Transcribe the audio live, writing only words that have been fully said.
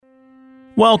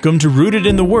Welcome to Rooted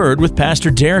in the Word with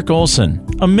Pastor Derek Olson,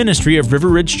 a ministry of River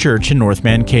Ridge Church in North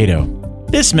Mankato.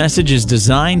 This message is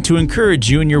designed to encourage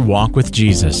you in your walk with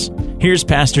Jesus. Here's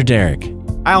Pastor Derek.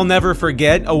 I'll never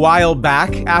forget a while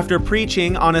back, after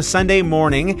preaching on a Sunday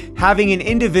morning, having an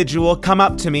individual come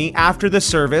up to me after the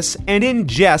service and in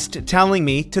jest telling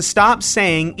me to stop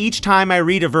saying each time I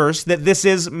read a verse that this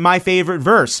is my favorite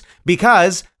verse,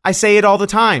 because I say it all the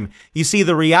time. You see,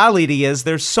 the reality is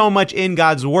there's so much in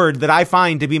God's Word that I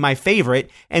find to be my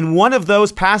favorite, and one of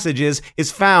those passages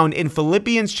is found in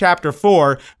Philippians chapter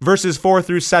 4, verses 4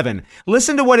 through 7.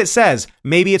 Listen to what it says.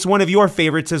 Maybe it's one of your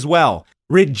favorites as well.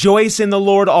 Rejoice in the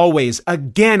Lord always.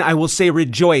 Again, I will say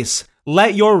rejoice.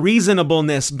 Let your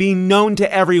reasonableness be known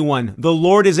to everyone. The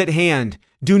Lord is at hand.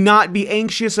 Do not be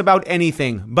anxious about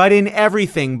anything, but in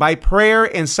everything, by prayer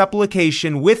and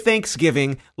supplication with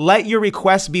thanksgiving, let your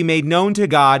requests be made known to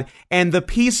God, and the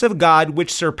peace of God,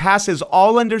 which surpasses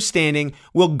all understanding,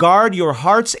 will guard your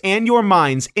hearts and your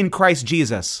minds in Christ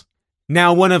Jesus.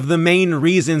 Now, one of the main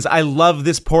reasons I love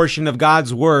this portion of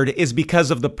God's Word is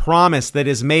because of the promise that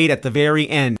is made at the very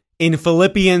end. In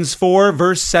Philippians 4,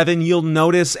 verse 7, you'll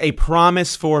notice a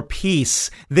promise for peace.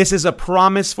 This is a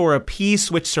promise for a peace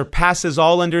which surpasses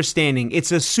all understanding.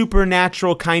 It's a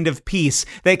supernatural kind of peace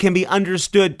that can be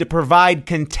understood to provide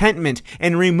contentment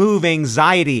and remove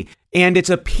anxiety. And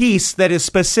it's a peace that is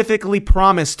specifically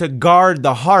promised to guard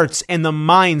the hearts and the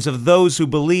minds of those who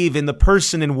believe in the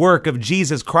person and work of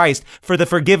Jesus Christ for the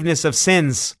forgiveness of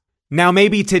sins. Now,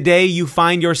 maybe today you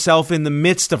find yourself in the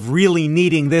midst of really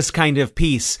needing this kind of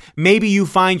peace. Maybe you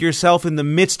find yourself in the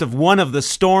midst of one of the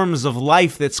storms of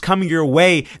life that's coming your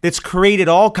way that's created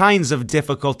all kinds of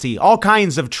difficulty, all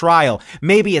kinds of trial.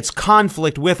 Maybe it's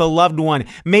conflict with a loved one.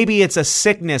 Maybe it's a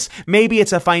sickness. Maybe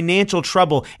it's a financial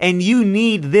trouble, and you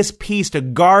need this peace to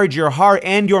guard your heart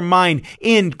and your mind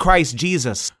in Christ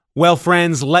Jesus. Well,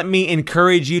 friends, let me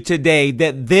encourage you today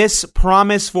that this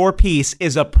promise for peace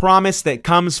is a promise that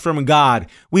comes from God.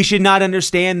 We should not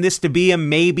understand this to be a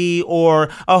maybe or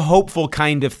a hopeful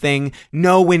kind of thing.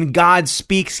 No, when God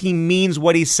speaks, He means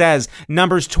what He says.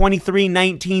 Numbers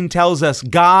 23:19 tells us,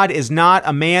 God is not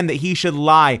a man that He should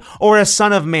lie, or a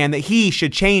son of man that He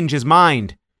should change His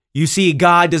mind. You see,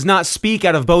 God does not speak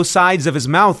out of both sides of His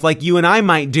mouth like you and I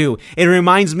might do. It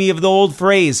reminds me of the old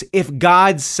phrase, if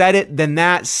God said it, then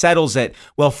that settles it.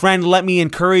 Well, friend, let me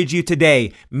encourage you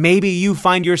today. Maybe you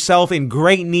find yourself in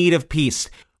great need of peace.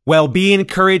 Well, be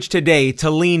encouraged today to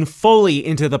lean fully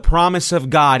into the promise of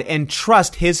God and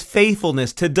trust His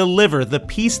faithfulness to deliver the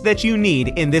peace that you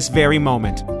need in this very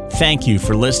moment. Thank you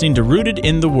for listening to Rooted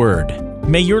in the Word.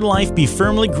 May your life be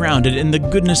firmly grounded in the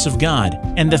goodness of God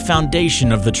and the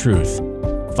foundation of the truth.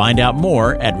 Find out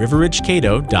more at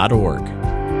riverridgecato.org.